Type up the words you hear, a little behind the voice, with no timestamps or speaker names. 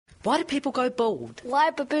Why do people go bald? Why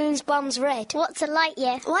are baboons' bums red? What's a light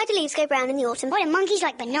year? Why do leaves go brown in the autumn? Why do monkeys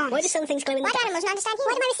like bananas? Why do some things glow in the Why do dark? animals not understand you?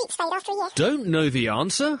 Why do my receipts fade after a year? Don't know the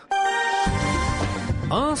answer?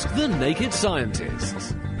 Ask the Naked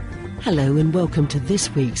Scientists. Hello and welcome to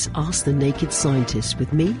this week's Ask the Naked Scientist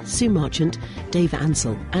with me, Sue Marchant, Dave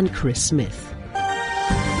Ansell and Chris Smith.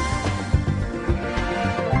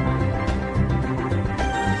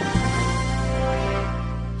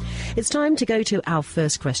 It's time to go to our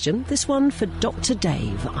first question. This one for Dr.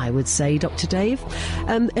 Dave, I would say, Dr. Dave.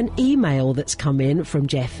 An email that's come in from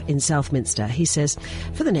Jeff in Southminster. He says,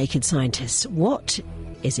 for the Naked Scientists, what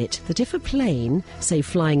is it that if a plane, say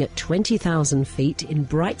flying at 20,000 feet in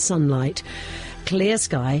bright sunlight, clear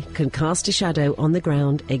sky, can cast a shadow on the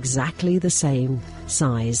ground exactly the same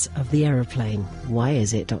size of the aeroplane? Why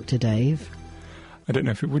is it, Dr. Dave? I don't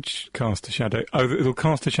know if it would cast a shadow. Oh, it'll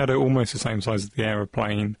cast a shadow almost the same size as the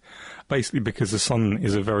aeroplane, basically because the sun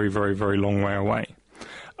is a very, very, very long way away.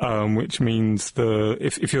 Which means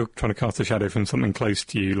if you're trying to cast a shadow from something close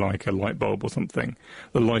to you, like a light bulb or something,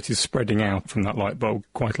 the light is spreading out from that light bulb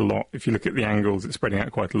quite a lot. If you look at the angles, it's spreading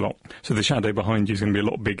out quite a lot. So the shadow behind you is going to be a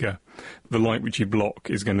lot bigger. The light which you block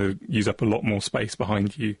is going to use up a lot more space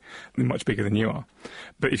behind you, much bigger than you are.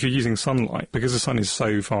 But if you're using sunlight, because the sun is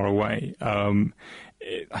so far away,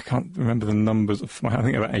 I can't remember the numbers, I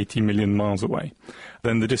think about 80 million miles away,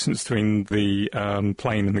 then the distance between the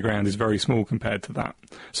plane and the ground is very small compared to that.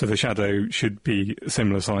 So the shadow should be a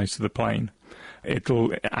similar size to the plane.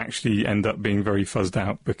 It'll actually end up being very fuzzed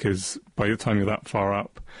out because by the time you're that far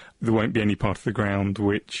up, there won't be any part of the ground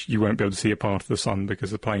which you won't be able to see a part of the sun because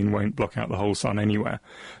the plane won't block out the whole sun anywhere.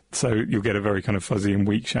 So you'll get a very kind of fuzzy and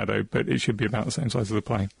weak shadow, but it should be about the same size as the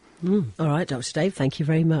plane. All right, Dr. Dave, thank you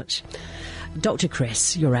very much. Dr.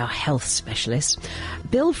 Chris, you're our health specialist.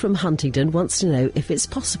 Bill from Huntingdon wants to know if it's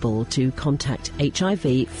possible to contact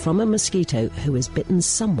HIV from a mosquito who has bitten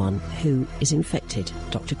someone who is infected.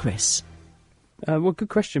 Dr. Chris. Well, good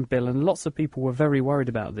question, Bill, and lots of people were very worried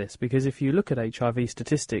about this because if you look at HIV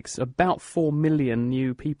statistics, about 4 million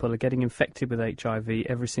new people are getting infected with HIV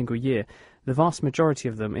every single year, the vast majority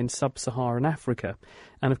of them in sub-Saharan Africa.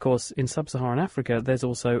 And, of course, in sub-Saharan Africa, there's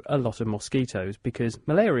also a lot of mosquitoes because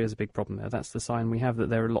malaria is a big problem there. That's the sign we have that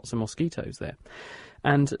there are lots of mosquitoes there.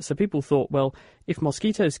 And so people thought, well, if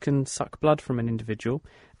mosquitoes can suck blood from an individual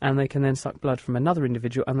and they can then suck blood from another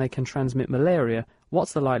individual and they can transmit malaria,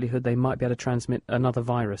 what's the likelihood they might be able to transmit another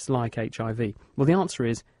virus like HIV? Well, the answer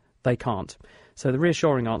is they can't. So the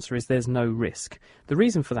reassuring answer is there's no risk. The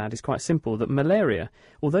reason for that is quite simple, that malaria,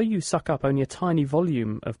 although you suck up only a tiny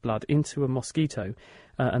volume of blood into a mosquito,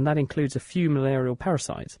 and that includes a few malarial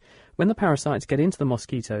parasites, when the parasites get into the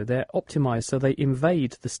mosquito, they're optimized so they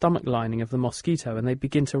invade the stomach lining of the mosquito and they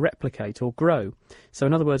begin to replicate or grow. So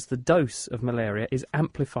in other words, the dose of malaria is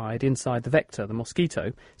amplified inside the vector, the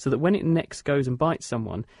mosquito, so that when it next goes and bites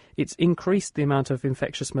someone, it's increased the amount of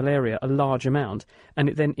infectious malaria a large amount, and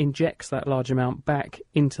it then injects that large amount back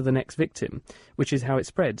into the next victim, which is how it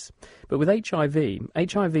spreads. But with HIV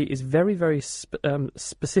is very, very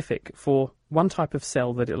specific for one type of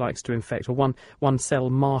cell that it likes to infect, or one cell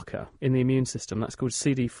marker in the immune system. That's called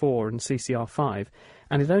CD4 and CCR5.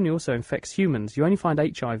 And it only also infects humans. You only find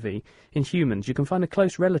HIV in humans. You can find a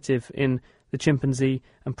close relative in the chimpanzee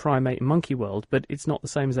and primate and monkey world, but it's not the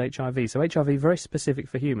same as HIV. So HIV very specific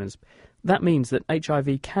for humans. That means that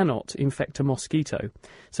HIV cannot infect a mosquito.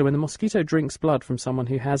 So when the mosquito drinks blood from someone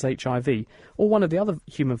who has HIV, or one of the other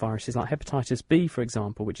human viruses like hepatitis B, for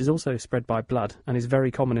example, which is also spread by blood and is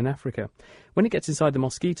very common in Africa, when it gets inside the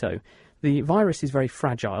mosquito, the virus is very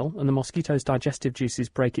fragile and the mosquito's digestive juices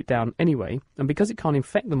break it down anyway, and because it can't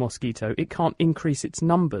infect the mosquito, it can't increase its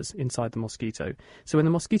numbers inside the mosquito. So when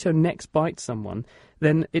the mosquito next bites someone,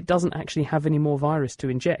 then it doesn't actually have any more virus to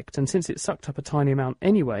inject, and since it sucked up a tiny amount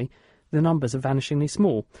anyway, the numbers are vanishingly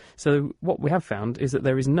small. So what we have found is that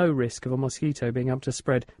there is no risk of a mosquito being able to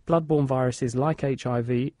spread blood-borne viruses like HIV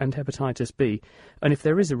and hepatitis B, and if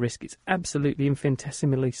there is a risk, it's absolutely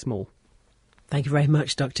infinitesimally small. Thank you very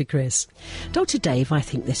much, Dr. Chris. Dr. Dave, I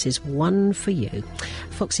think this is one for you.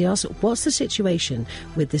 Foxy asks, what's the situation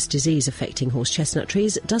with this disease affecting horse chestnut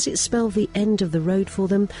trees? Does it spell the end of the road for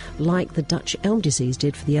them, like the Dutch elm disease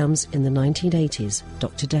did for the elms in the 1980s?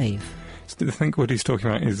 Dr. Dave. So I think what he's talking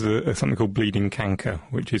about is something called bleeding canker,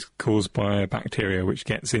 which is caused by a bacteria which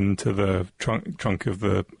gets into the trunk of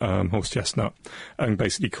the horse chestnut and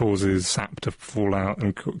basically causes sap to fall out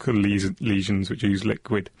and lesions which use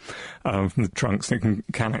liquid from the trunks that can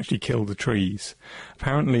actually kill the trees.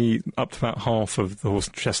 Apparently, up to about half of the horse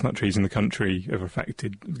chestnut trees in the country are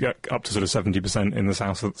affected, up to sort of 70% in the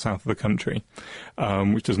south of the country,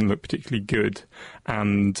 which doesn't look particularly good.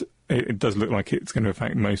 And it does look like it's going to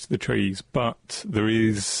affect most of the trees, but there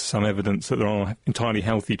is some evidence that there are entirely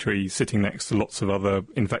healthy trees sitting next to lots of other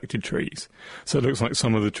infected trees. So it looks like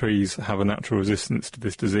some of the trees have a natural resistance to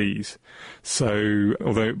this disease. So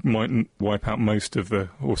although it mightn't wipe out most of the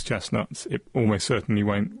horse chestnuts, it almost certainly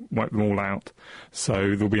won't wipe them all out.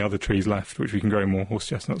 So there'll be other trees left which we can grow more horse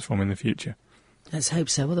chestnuts from in the future. Let's hope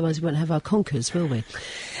so, otherwise we won't have our conkers, will we?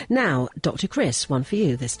 Now, Dr. Chris, one for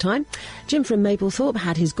you this time. Jim from Mablethorpe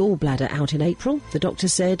had his gallbladder out in April. The doctor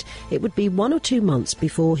said it would be 1 or 2 months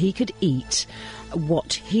before he could eat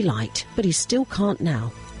what he liked, but he still can't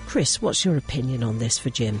now. Chris, what's your opinion on this for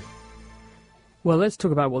Jim? Well, let's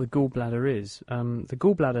talk about what the gallbladder is. The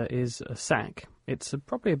gallbladder is a sac. It's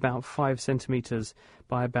probably about 5 centimetres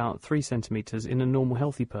by about 3 centimetres in a normal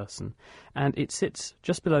healthy person. And it sits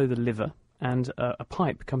just below the liver. And a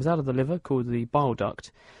pipe comes out of the liver called the bile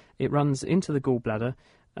duct. It runs into the gallbladder,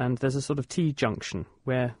 and there's a sort of T-junction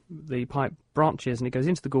where the pipe branches and it goes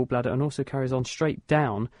into the gallbladder and also carries on straight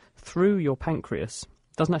down through your pancreas.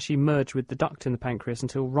 It doesn't actually merge with the duct in the pancreas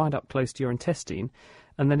until right up close to your intestine,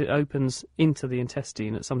 and then it opens into the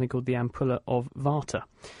intestine at something called the ampulla of Vater.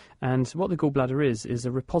 And what the gallbladder is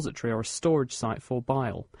a repository or a storage site for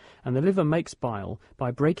bile. And the liver makes bile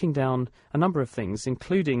by breaking down a number of things,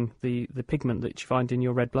 including the pigment that you find in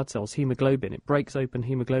your red blood cells, hemoglobin. It breaks open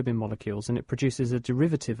hemoglobin molecules and it produces a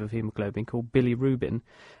derivative of hemoglobin called bilirubin.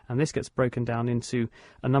 And this gets broken down into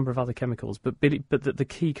a number of other chemicals, but the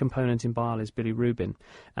key component in bile is bilirubin.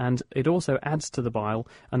 And it also adds to the bile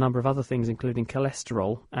a number of other things, including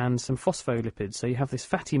cholesterol and some phospholipids. So you have this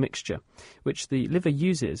fatty mixture, which the liver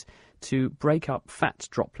uses to break up fat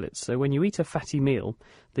droplets. So when you eat a fatty meal,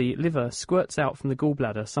 the liver squirts out from the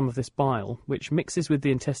gallbladder some of this bile, which mixes with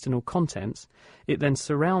the intestinal contents. It then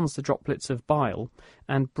surrounds the droplets of bile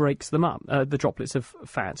and breaks them up, the droplets of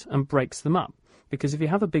fat, and breaks them up. Because if you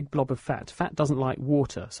have a big blob of fat doesn't like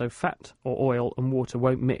water, so fat or oil and water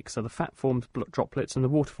won't mix. So the fat forms droplets and the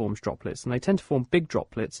water forms droplets, and they tend to form big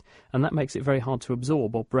droplets, and that makes it very hard to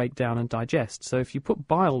absorb or break down and digest. So if you put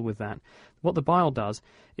bile with that, what the bile does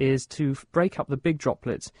is to break up the big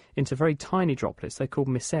droplets into very tiny droplets. They're called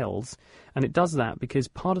micelles, and it does that because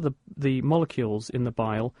part of the molecules in the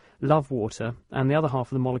bile love water, and the other half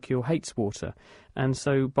of the molecule hates water. And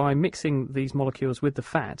so by mixing these molecules with the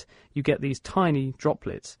fat, you get these tiny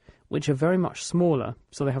droplets, which are very much smaller,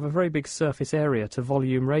 so they have a very big surface area to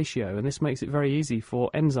volume ratio, and this makes it very easy for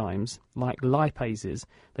enzymes like lipases,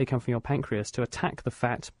 they come from your pancreas, to attack the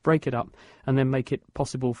fat, break it up, and then make it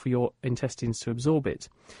possible for your intestines to absorb it.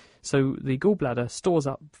 So the gallbladder stores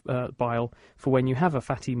up bile for when you have a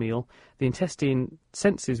fatty meal. The intestine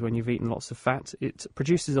senses when you've eaten lots of fat. It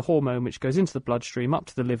produces a hormone which goes into the bloodstream, up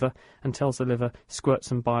to the liver, and tells the liver, squirt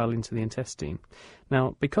some bile into the intestine.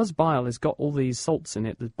 Now, because bile has got all these salts in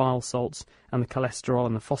it, the bile salts and the cholesterol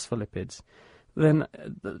and the phospholipids, then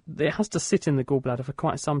it has to sit in the gallbladder for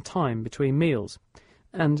quite some time between meals.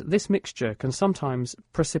 And this mixture can sometimes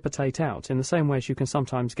precipitate out in the same way as you can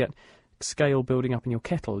sometimes get scale building up in your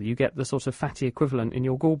kettle. You get the sort of fatty equivalent in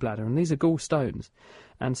your gallbladder, and these are gallstones.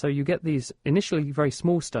 And so you get these initially very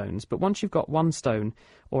small stones, but once you've got one stone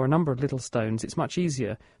or a number of little stones, it's much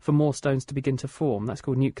easier for more stones to begin to form. That's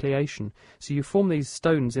called nucleation. So you form these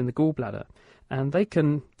stones in the gallbladder, and they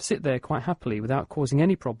can sit there quite happily without causing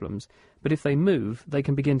any problems. But if they move, they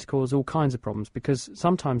can begin to cause all kinds of problems, because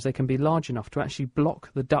sometimes they can be large enough to actually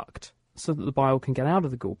block the duct so that the bile can get out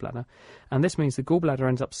of the gallbladder. And this means the gallbladder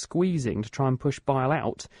ends up squeezing to try and push bile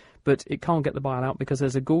out, but it can't get the bile out because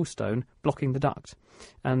there's a gallstone blocking the duct.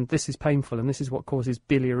 And this is painful, and this is what causes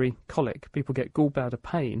biliary colic. People get gallbladder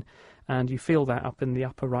pain, and you feel that up in the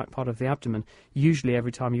upper right part of the abdomen, usually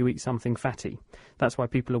every time you eat something fatty. That's why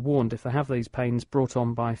people are warned, if they have these pains brought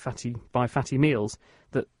on by fatty meals,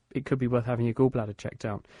 that it could be worth having your gallbladder checked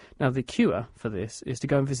out. Now, the cure for this is to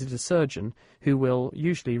go and visit a surgeon who will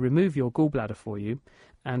usually remove your gallbladder for you,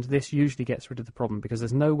 and this usually gets rid of the problem, because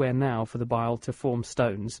there's nowhere now for the bile to form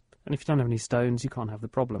stones. And if you don't have any stones, you can't have the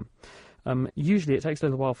problem. Usually it takes a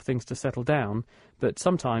little while for things to settle down, but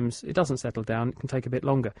sometimes it doesn't settle down. It can take a bit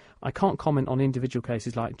longer. I can't comment on individual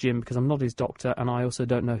cases like Jim because I'm not his doctor and I also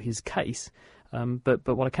don't know his case. But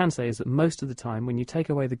what I can say is that most of the time when you take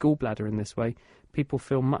away the gallbladder in this way, people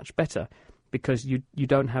feel much better because you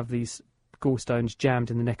don't have these gallstones jammed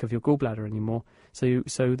in the neck of your gallbladder anymore, so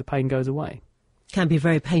the pain goes away. Can be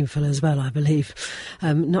very painful as well, I believe.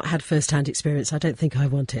 Not had first-hand experience. I don't think I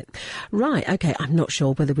want it. Right, OK, I'm not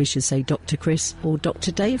sure whether we should say Dr. Chris or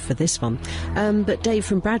Dr. Dave for this one. But Dave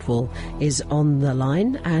from Bradwell is on the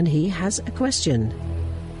line and he has a question.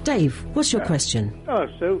 Dave, what's your question? Hello,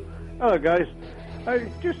 Sue. Hello, guys.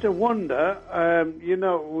 Just a wonder,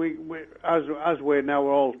 we as we're now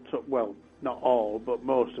all, not all, but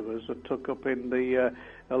most of us are took up in the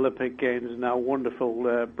Olympic Games and how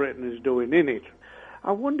wonderful Britain is doing in it.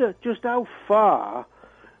 I wonder just how far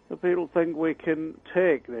the people think we can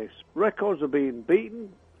take this. Records are being beaten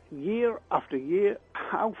year after year.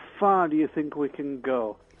 How far do you think we can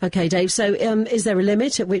go? OK, Dave, so is there a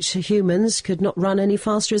limit at which humans could not run any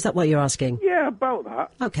faster? Is that what you're asking? Yeah, about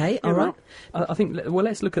that. OK, all right. I think,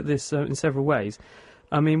 let's look at this in several ways.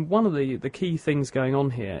 I mean, one of the key things going on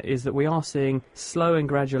here is that we are seeing slow and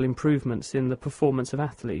gradual improvements in the performance of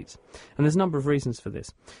athletes. And there's a number of reasons for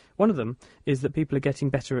this. One of them is that people are getting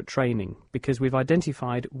better at training because we've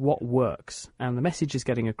identified what works and the message is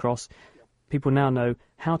getting across. People now know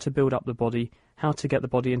how to build up the body, how to get the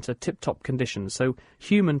body into tip-top conditions. So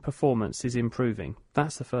human performance is improving.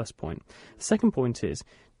 That's the first point. The second point is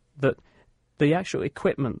that the actual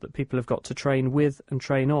equipment that people have got to train with and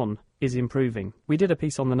train on is improving. We did a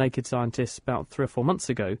piece on the Naked Scientists about 3 or 4 months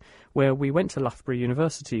ago where we went to Loughborough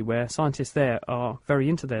University where scientists there are very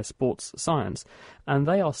into their sports science and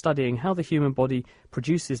they are studying how the human body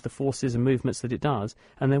produces the forces and movements that it does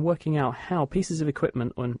and then working out how pieces of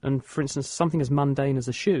equipment and for instance something as mundane as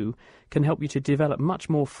a shoe can help you to develop much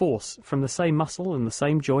more force from the same muscle and the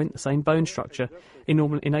same joint, the same bone structure,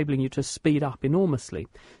 enabling you to speed up enormously.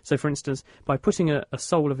 So for instance, by putting a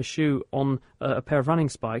sole of a shoe on a pair of running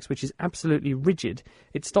spikes, which is absolutely rigid,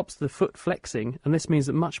 it stops the foot flexing, and this means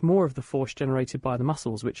that much more of the force generated by the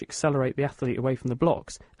muscles, which accelerate the athlete away from the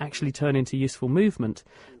blocks, actually turn into useful movement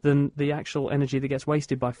than the actual energy that gets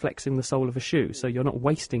wasted by flexing the sole of a shoe. So you're not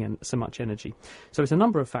wasting so much energy. So it's a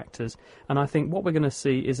number of factors, and I think what we're going to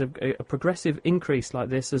see is a progressive increase like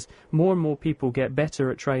this as more and more people get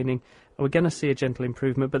better at training. We're going to see a gentle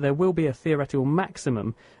improvement, but there will be a theoretical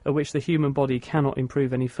maximum at which the human body cannot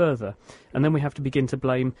improve any further. And then we have to begin to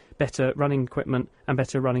blame better running equipment and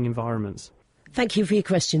better running environments. Thank you for your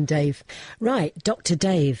question, Dave. Right, Dr.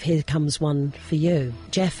 Dave, here comes one for you.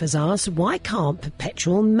 Jeff has asked, why can't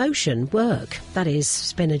perpetual motion work? That is,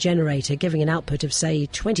 spin a generator giving an output of, say,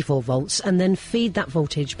 24 volts and then feed that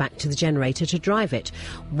voltage back to the generator to drive it.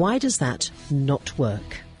 Why does that not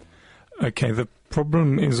work? OK, the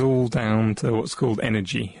problem is all down to what's called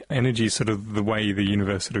energy. Energy is sort of the way the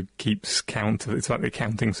universe sort of keeps count. It's like the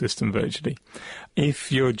counting system virtually.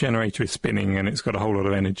 If your generator is spinning and it's got a whole lot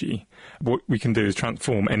of energy, what we can do is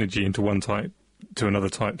transform energy into one type to another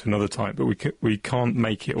type to another type, but we can't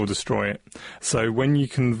make it or destroy it. So when you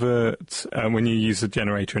convert, when you use a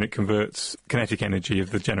generator and it converts kinetic energy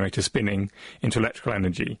of the generator spinning into electrical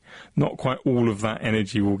energy, not quite all of that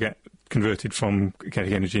energy will get converted from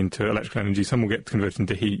kinetic energy into electrical energy. Some will get converted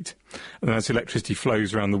into heat. And then as electricity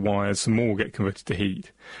flows around the wires, some more will get converted to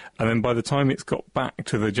heat. And then by the time it's got back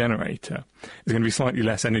to the generator, there's going to be slightly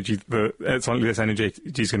less energy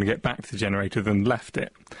is going to get back to the generator than left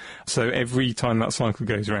it. So every time that cycle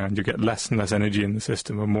goes around, you get less and less energy in the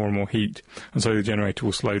system and more heat. And so the generator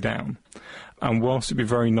will slow down. And whilst it'd be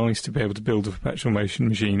very nice to be able to build a perpetual motion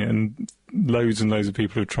machine, and loads of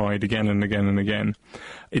people have tried again and again and again,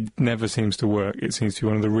 it never seems to work. It seems to be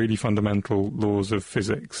one of the really fundamental laws of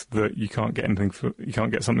physics that you can't get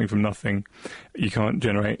something from nothing. You can't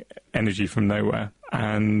generate energy from nowhere.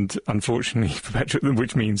 And unfortunately,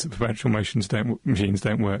 which means that perpetual machines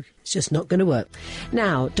don't work. It's just not going to work.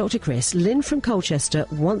 Now, Dr. Chris, Lynn from Colchester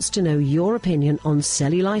wants to know your opinion on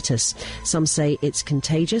cellulitis. Some say it's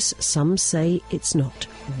contagious, some say it's not.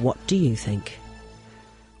 What do you think?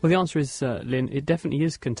 Well, the answer is, Lynn, it definitely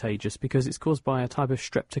is contagious because it's caused by a type of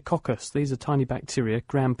streptococcus. These are tiny bacteria,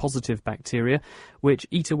 gram-positive bacteria, which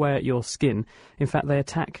eat away at your skin. In fact, they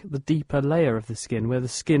attack the deeper layer of the skin, where the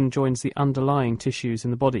skin joins the underlying tissues in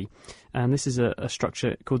the body. And this is a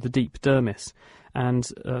structure called the deep dermis.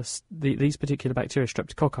 And these particular bacteria,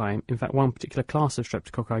 streptococci, in fact, one particular class of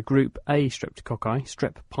streptococci, group A streptococci,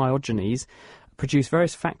 Strep pyogenes, produce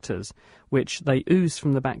various factors which they ooze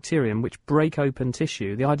from the bacterium, which break open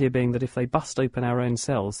tissue. The idea being that if they bust open our own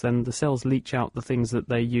cells, then the cells leach out the things that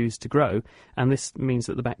they use to grow, and this means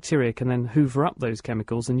that the bacteria can then hoover up those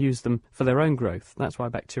chemicals and use them for their own growth. That's why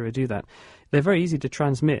bacteria do that. They're very easy to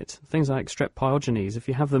transmit. Things like strep pyogenes, if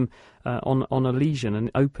you have them on a lesion,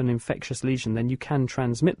 an open infectious lesion, then you can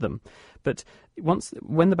transmit them. But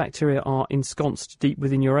when the bacteria are ensconced deep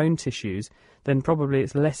within your own tissues, then probably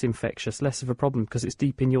it's less infectious, less of a problem, because it's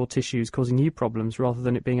deep in your tissues causing you problems rather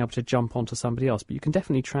than it being able to jump onto somebody else. But you can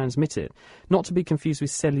definitely transmit it. Not to be confused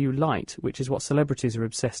with cellulite, which is what celebrities are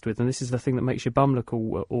obsessed with, and this is the thing that makes your bum look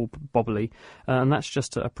all bobbly, and that's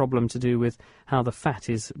just a problem to do with how the fat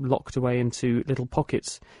is locked away into little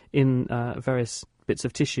pockets in various bits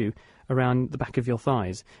of tissue around the back of your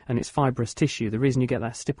thighs, and it's fibrous tissue. The reason you get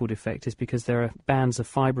that stippled effect is because there are bands of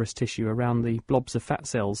fibrous tissue around the blobs of fat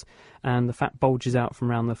cells, and the fat bulges out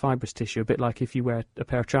from around the fibrous tissue, a bit like if you wear a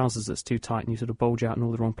pair of trousers that's too tight and you sort of bulge out in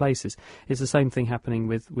all the wrong places. It's the same thing happening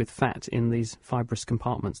with fat in these fibrous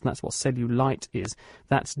compartments, and that's what cellulite is.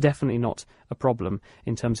 That's definitely not a problem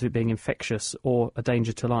in terms of it being infectious or a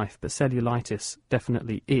danger to life, but cellulitis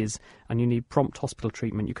definitely is, and you need prompt hospital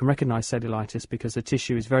treatment. You can recognise cellulitis because the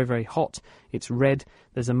tissue is very, very hot, it's red,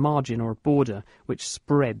 there's a margin or a border which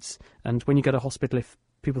spreads, and when you go to hospital, if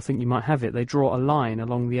people think you might have it, they draw a line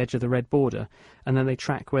along the edge of the red border, and then they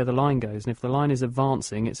track where the line goes, and if the line is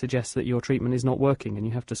advancing, it suggests that your treatment is not working, and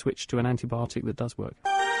you have to switch to an antibiotic that does work.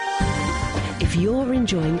 If you're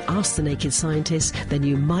enjoying Ask the Naked Scientist, then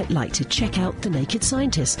you might like to check out The Naked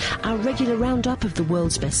Scientist, our regular roundup of the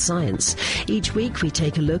world's best science. Each week we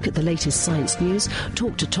take a look at the latest science news,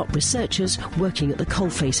 talk to top researchers working at the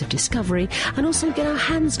coalface of discovery, and also get our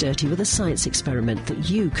hands dirty with a science experiment that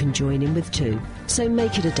you can join in with too. So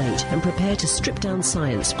make it a date and prepare to strip down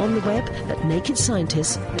science on the web at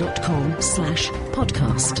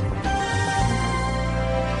nakedscientist.com/podcast.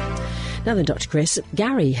 Now then, Dr. Chris,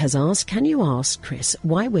 Gary has asked, can you ask, Chris,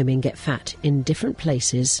 why women get fat in different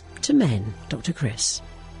places to men? Dr. Chris.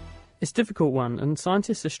 It's a difficult one, and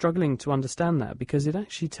scientists are struggling to understand that because it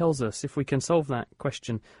actually tells us, if we can solve that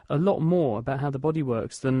question, a lot more about how the body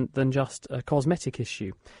works than just a cosmetic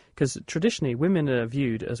issue. Because traditionally, women are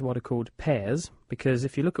viewed as what are called pairs, because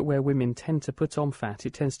if you look at where women tend to put on fat,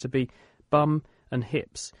 it tends to be bum and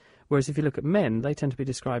hips. Whereas if you look at men, they tend to be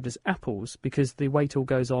described as apples because the weight all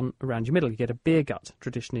goes on around your middle. You get a beer gut,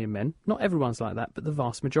 traditionally in men. Not everyone's like that, but the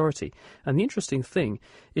vast majority. And the interesting thing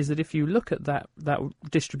is that if you look at that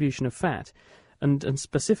distribution of fat, and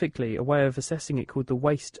specifically a way of assessing it called the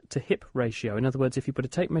waist-to-hip ratio. In other words, if you put a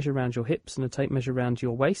tape measure around your hips and a tape measure around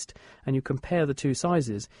your waist, and you compare the two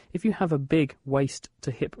sizes, if you have a big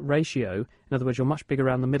waist-to-hip ratio, in other words, you're much bigger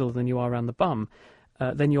around the middle than you are around the bum,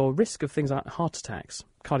 then your risk of things like heart attacks,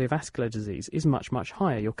 cardiovascular disease, is much, much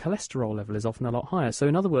higher. Your cholesterol level is often a lot higher. So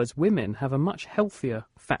in other words, women have a much healthier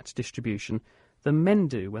fat distribution than men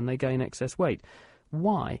do when they gain excess weight.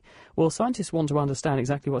 Why? Well, scientists want to understand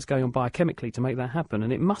exactly what's going on biochemically to make that happen,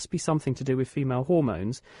 and it must be something to do with female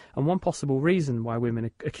hormones. And one possible reason why women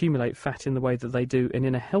accumulate fat in the way that they do and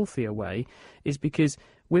in a healthier way is because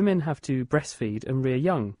women have to breastfeed and rear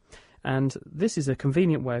young. And this is a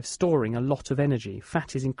convenient way of storing a lot of energy.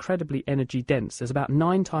 Fat is incredibly energy dense. There's about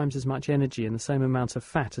 9 times as much energy in the same amount of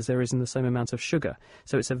fat as there is in the same amount of sugar.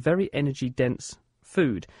 So it's a very energy dense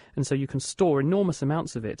food, and so you can store enormous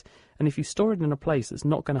amounts of it. And if you store it in a place that's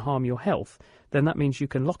not going to harm your health, then that means you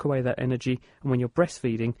can lock away that energy, and when you're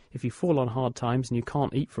breastfeeding, if you fall on hard times and you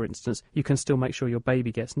can't eat, for instance, you can still make sure your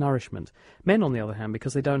baby gets nourishment. Men, on the other hand,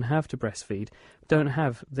 because they don't have to breastfeed, don't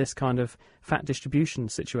have this kind of fat distribution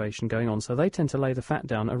situation going on, so they tend to lay the fat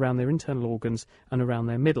down around their internal organs and around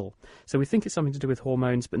their middle. So we think it's something to do with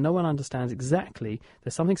hormones, but no one understands exactly.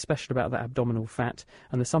 There's something special about that abdominal fat,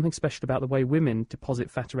 and there's something special about the way women deposit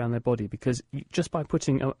fat around their body, because just by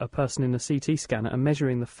putting a person in a CT scanner and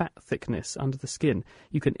measuring the fat thickness under the skin,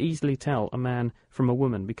 you can easily tell a man from a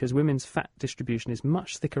woman, because women's fat distribution is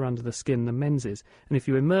much thicker under the skin than men's is. And if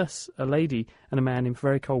you immerse a lady and a man in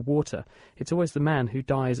very cold water, it's always the man who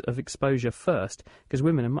dies of exposure first, because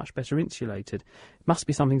women are much better insulated. It must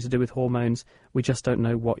be something to do with hormones. We just don't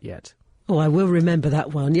know what yet. Oh, I will remember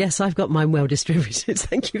that one. Yes, I've got mine well distributed.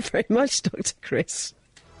 Thank you very much, Dr. Chris.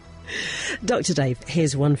 Dr. Dave,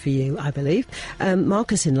 here's one for you, I believe.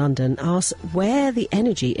 Marcus in London asks where the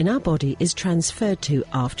energy in our body is transferred to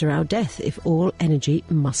after our death, if all energy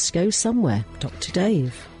must go somewhere. Dr.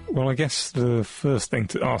 Dave. Well, I guess the first thing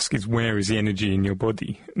to ask is, where is the energy in your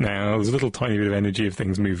body? Now, there's a little tiny bit of energy of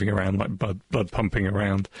things moving around, like blood pumping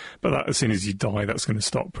around, but that, as soon as you die, that's going to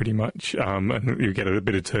stop pretty much, and you get a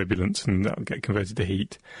bit of turbulence, and that'll get converted to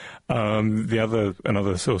heat.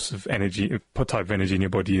 Another source of energy, type of energy in your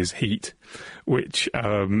body, is heat, which,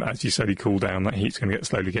 as you slowly cool down, that heat's going to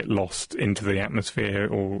slowly get lost into the atmosphere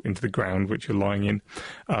or into the ground which you're lying in,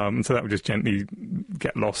 so that will just gently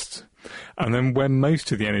get lost. And then where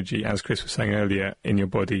most of the energy, as Chris was saying earlier, in your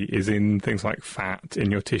body is in things like fat, in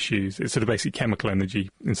your tissues. It's sort of basic chemical energy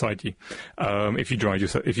inside you. If you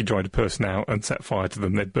dried a person out and set fire to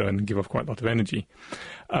them, they'd burn and give off quite a lot of energy.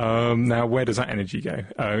 Now, where does that energy go?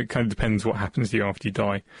 It kind of depends what happens to you after you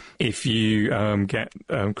die. If you get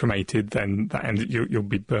cremated, then that energy, you'll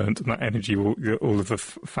be burnt, and that energy all of the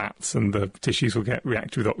fats and the tissues will get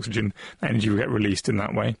reacted with oxygen. That energy will get released in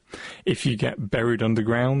that way. If you get buried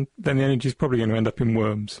underground, then the energy is probably going to end up in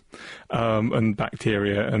worms and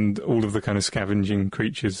bacteria and all of the kind of scavenging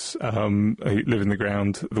creatures who live in the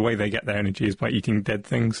ground. The way they get their energy is by eating dead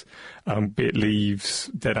things, be it leaves,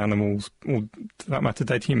 dead animals, or for that matter,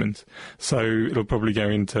 dead humans. So it'll probably go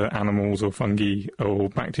into animals or fungi or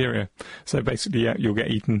bacteria. So basically, yeah, you'll get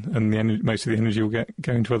eaten, and most of the energy will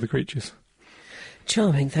go into other creatures.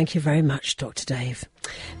 Charming. Thank you very much, Dr. Dave.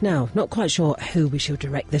 Now, not quite sure who we shall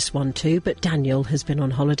direct this one to, but Daniel has been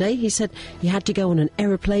on holiday. He said he had to go on an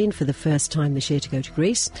aeroplane for the first time this year to go to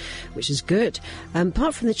Greece, which is good.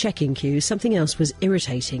 Apart from the check-in queue, something else was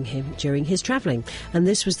irritating him during his travelling, and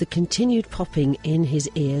this was the continued popping in his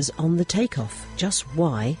ears on the takeoff. Just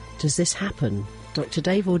why does this happen? Dr.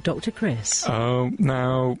 Dave or Dr. Chris?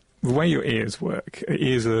 Now, the way your ears work,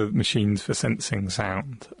 ears are machines for sensing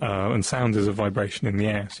sound, and sound is a vibration in the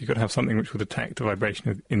air, so you've got to have something which will detect a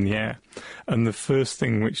vibration in the air. And the first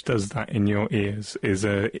thing which does that in your ears is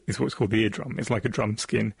what's called the eardrum. It's like a drum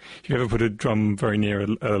skin. If you ever put a drum very near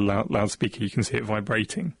a loudspeaker, you can see it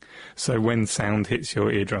vibrating. So when sound hits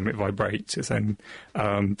your eardrum, it vibrates. It's then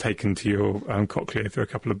taken to your cochlea through a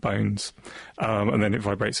couple of bones, and then it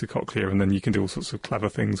vibrates the cochlea, and then you can do all sorts of clever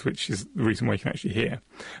things, which is the reason why you can actually hear.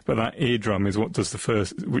 But that eardrum is what does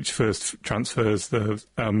which first transfers the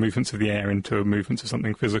movements of the air into movements of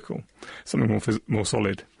something physical, something more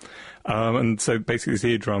solid. And so basically this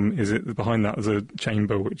eardrum behind that is a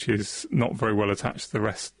chamber which is not very well attached to the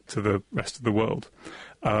rest of the world.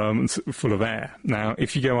 It's full of air. Now,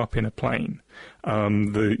 if you go up in a plane,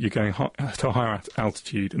 you're going to a higher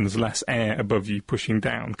altitude, and there's less air above you pushing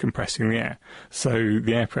down, compressing the air. So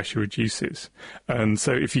the air pressure reduces. And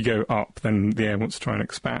so if you go up, then the air wants to try and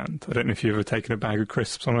expand. I don't know if you've ever taken a bag of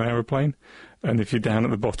crisps on an aeroplane. And if you're down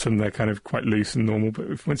at the bottom, they're kind of quite loose and normal.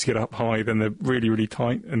 But once you get up high, then they're really, really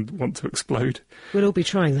tight and want to explode. We'll all be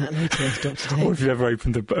trying that later, Dr. Dave. Or if you've ever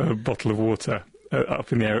opened a bottle of water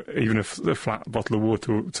up in the air, even a flat bottle of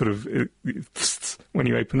water will sort of when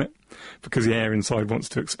you open it, because the air inside wants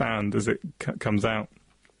to expand as it comes out.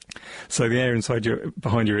 So the air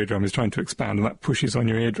behind your eardrum is trying to expand, and that pushes on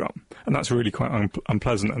your eardrum, and that's really quite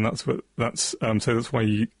unpleasant. And so that's why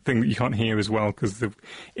you think that you can't hear as well, because the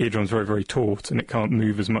eardrum's very, very taut and it can't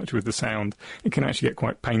move as much with the sound. It can actually get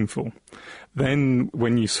quite painful. Then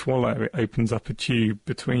when you swallow, it opens up a tube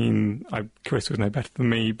between. Chris would know better than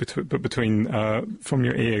me, but between from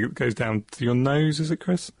your ear it goes down to your nose. Is it,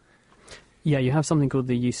 Chris? Yeah, you have something called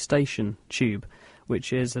the eustachian tube,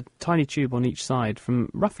 which is a tiny tube on each side from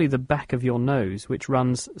roughly the back of your nose, which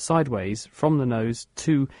runs sideways from the nose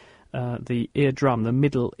to the eardrum, the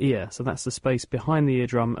middle ear. So that's the space behind the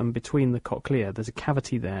eardrum and between the cochlea. There's a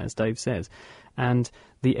cavity there, as Dave says. And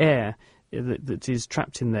the air that is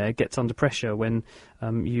trapped in there gets under pressure when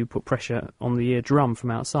you put pressure on the eardrum from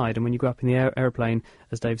outside. And when you go up in the aeroplane,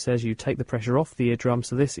 as Dave says, you take the pressure off the eardrum,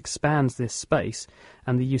 so this expands this space,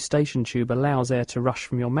 and the eustachian tube allows air to rush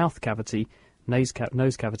from your mouth cavity, nose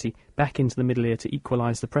cavity, back into the middle ear to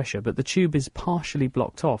equalise the pressure. But the tube is partially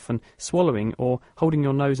blocked off, and swallowing or holding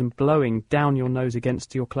your nose and blowing down your nose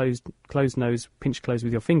against your closed nose, pinched closed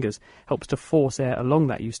with your fingers, helps to force air along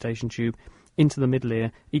that eustachian tube into the middle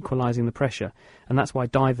ear, equalising the pressure. And that's why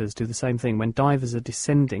divers do the same thing. When divers are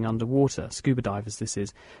descending underwater, scuba divers this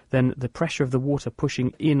is, then the pressure of the water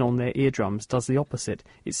pushing in on their eardrums does the opposite.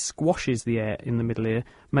 It squashes the air in the middle ear,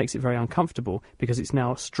 makes it very uncomfortable because it's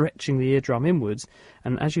now stretching the eardrum inwards.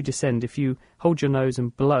 And as you descend, if you hold your nose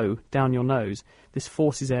and blow down your nose, this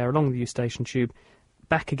forces air along the eustachian tube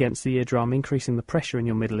back against the eardrum, increasing the pressure in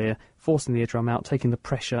your middle ear, forcing the eardrum out, taking the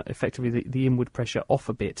pressure, effectively the inward pressure, off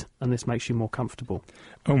a bit, and this makes you more comfortable.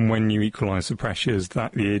 And when you equalise the pressures,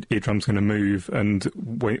 that the eardrum's going to move, and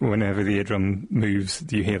whenever the eardrum moves,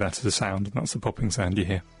 you hear that as a sound, and that's the popping sound you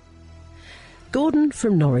hear. Gordon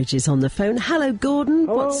from Norwich is on the phone. Hello, Gordon.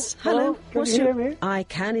 Hello. Can you hear me? I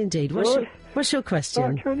can indeed. Good. What's your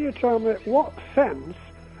question? Can you tell me what sense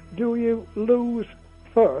do you lose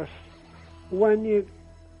first when you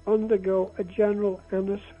undergo a general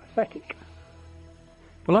anaesthetic?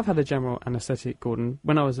 Well, I've had a general anaesthetic, Gordon,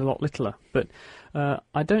 when I was a lot littler, but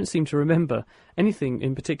I don't seem to remember anything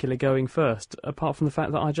in particular going first, apart from the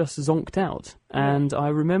fact that I just zonked out. And I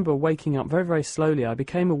remember waking up very, very slowly. I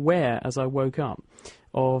became aware as I woke up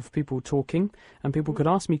of people talking, and people could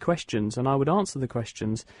ask me questions, and I would answer the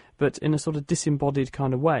questions, but in a sort of disembodied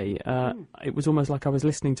kind of way. It was almost like I was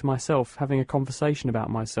listening to myself, having a conversation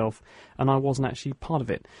about myself, and I wasn't actually part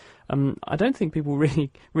of it. I don't think people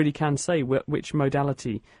really can say which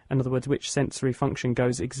modality, in other words, which sensory function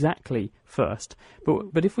goes exactly first.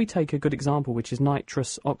 But if we take a good example, which is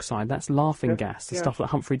nitrous oxide, that's laughing gas, the stuff that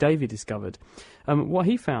Humphrey Davy discovered. What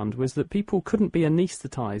he found was that people couldn't be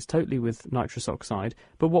anaesthetised totally with nitrous oxide,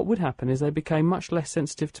 but what would happen is they became much less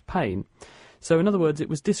sensitive to pain. So in other words, it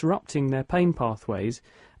was disrupting their pain pathways,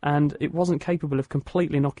 and it wasn't capable of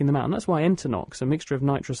completely knocking them out. And that's why Entonox, a mixture of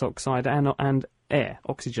nitrous oxide and air,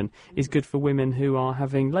 oxygen, is good for women who are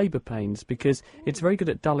having labour pains, because it's very good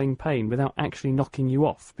at dulling pain without actually knocking you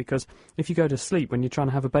off. Because if you go to sleep when you're trying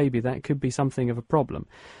to have a baby, that could be something of a problem.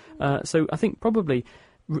 So I think probably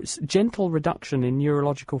gentle reduction in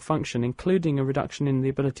neurological function, including a reduction in the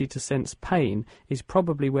ability to sense pain, is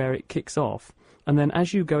probably where it kicks off. And then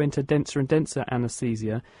as you go into denser and denser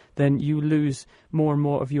anaesthesia, then you lose more and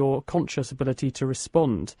more of your conscious ability to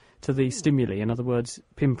respond to the stimuli. In other words,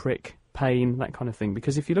 pinprick, pain, that kind of thing.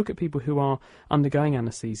 Because if you look at people who are undergoing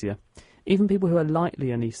anaesthesia, even people who are lightly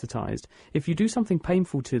anaesthetised, if you do something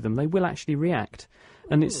painful to them, they will actually react.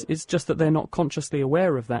 And it's just that they're not consciously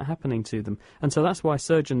aware of that happening to them. And so that's why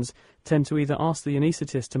surgeons tend to either ask the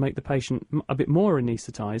anaesthetist to make the patient a bit more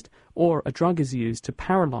anaesthetised, or a drug is used to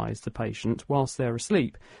paralyse the patient whilst they're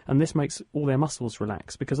asleep. And this makes all their muscles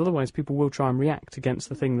relax, because otherwise people will try and react against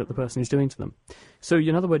the thing that the person is doing to them. So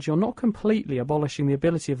in other words, you're not completely abolishing the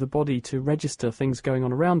ability of the body to register things going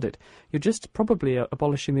on around it. You're just probably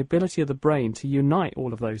abolishing the ability of the brain to unite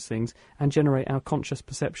all of those things and generate our conscious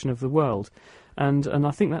perception of the world. And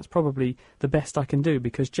I think that's probably the best I can do,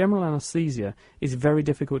 because general anaesthesia is very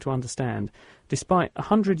difficult to understand. Despite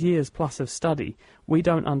 100 years plus of study, we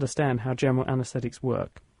don't understand how general anaesthetics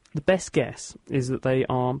work. The best guess is that they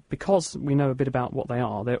are, because we know a bit about what they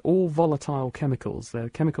are, they're all volatile chemicals. They're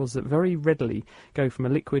chemicals that very readily go from a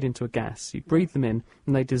liquid into a gas. You breathe them in,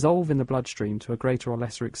 and they dissolve in the bloodstream to a greater or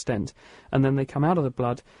lesser extent. And then they come out of the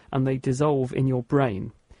blood, and they dissolve in your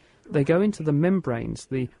brain. They go into the membranes,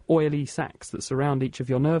 the oily sacs that surround each of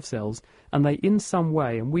your nerve cells, and they in some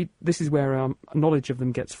way, and this is where our knowledge of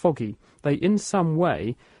them gets foggy, they in some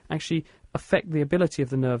way actually affect the ability of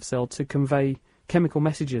the nerve cell to convey chemical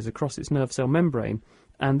messages across its nerve cell membrane,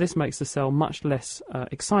 and this makes the cell much less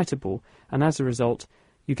excitable, and as a result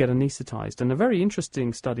you get anaesthetised. And a very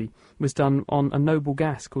interesting study was done on a noble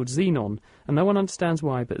gas called xenon, and no one understands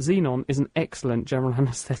why, but xenon is an excellent general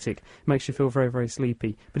anaesthetic. It makes you feel very, very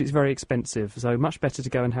sleepy, but it's very expensive, so much better to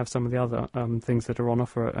go and have some of the other things that are on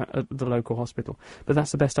offer at the local hospital. But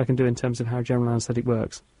that's the best I can do in terms of how general anaesthetic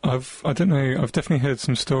works. I've definitely heard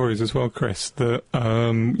some stories as well, Chris, that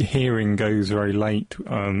hearing goes very late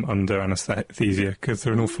under anaesthesia, because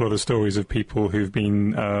there are an awful lot of stories of people who've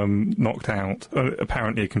been knocked out,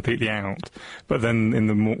 apparently completely out, but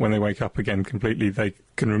then when they wake up again completely, they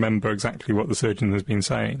can remember exactly what the surgeon has been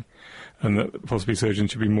saying, and that possibly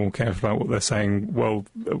surgeons should be more careful about what they're saying while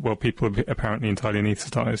people are apparently entirely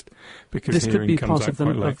anaesthetised, because this hearing could be comes part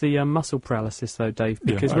out of the muscle paralysis, though, Dave,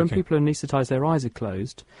 because when people are anaesthetised, their eyes are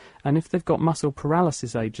closed, and if they've got muscle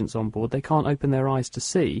paralysis agents on board, they can't open their eyes to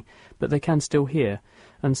see, but they can still hear,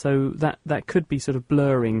 and so that could be sort of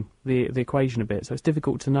blurring the equation a bit. So it's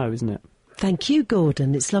difficult to know, isn't it? Thank you,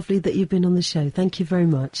 Gordon. It's lovely that you've been on the show. Thank you very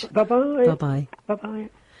much. Bye-bye. Bye-bye. Bye-bye.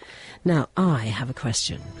 Now, I have a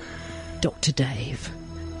question. Dr. Dave.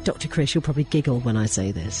 Dr. Chris, you'll probably giggle when I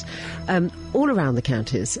say this. All around the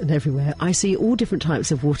counties and everywhere, I see all different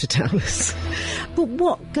types of water towers. But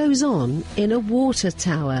what goes on in a water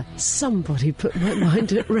tower? Somebody put my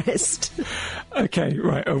mind at rest. Okay,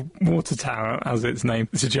 right. A water tower, as its name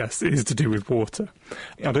suggests, is to do with water.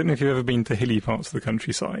 I don't know if you've ever been to hilly parts of the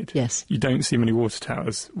countryside. Yes. You don't see many water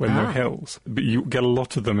towers when they're hills, but you get a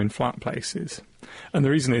lot of them in flat places. And the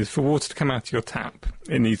reason is, for water to come out of your tap,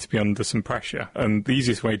 it needs to be under some pressure. And the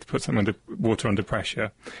easiest way to put water under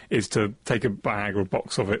pressure is to take a bag or a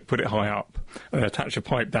box of it, put it high up, and attach a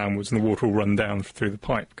pipe downwards, and the water will run down through the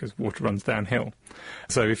pipe because water runs downhill.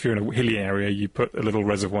 So if you're in a hilly area, you put a little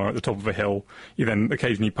reservoir at the top of a hill. You then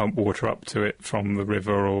occasionally pump water up to it from the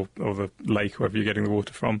river or the lake, wherever you're getting the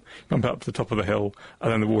water from. Pump it up to the top of the hill,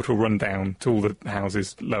 and then the water will run down to all the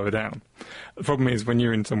houses lower down. The problem is when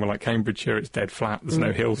you're in somewhere like Cambridgeshire, it's dead flat. There's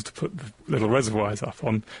no hills to put the little reservoirs up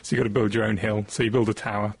on, so you've got to build your own hill. So you build a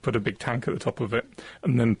tower, put a big tank at the top of it,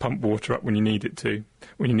 and then pump water up when you need to,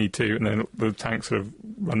 and then the tank sort of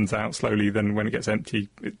runs out slowly. Then when it gets empty,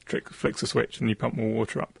 it flicks a switch and you pump more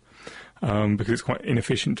water up. Because it's quite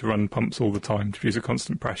inefficient to run pumps all the time to produce a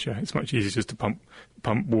constant pressure. It's much easier just to pump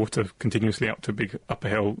water continuously up to a big upper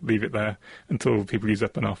hill, leave it there until people use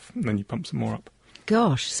up enough, and then you pump some more up.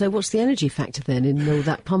 Gosh, so what's the energy factor then in all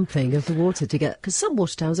that pumping of the water to get... Because some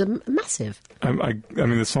water towers are massive. I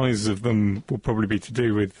mean, the size of them will probably be to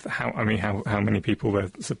do with how many people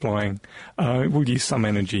they're supplying. It will use some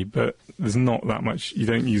energy, but there's not that much... You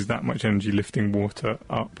don't use that much energy lifting water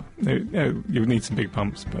up. You'll need some big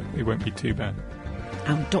pumps, but it won't be too bad.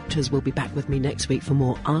 Our doctors will be back with me next week for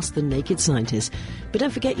more Ask the Naked Scientist. But don't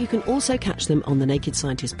forget, you can also catch them on the Naked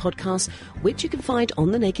Scientist podcast, which you can find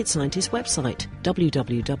on the Naked Scientist website,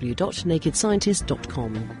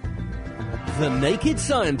 www.nakedscientist.com. The Naked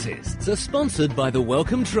Scientists are sponsored by the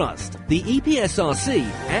Wellcome Trust, the EPSRC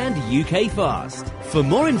and UK Fast. For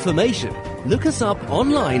more information, look us up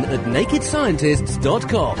online at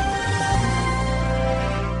nakedscientists.com.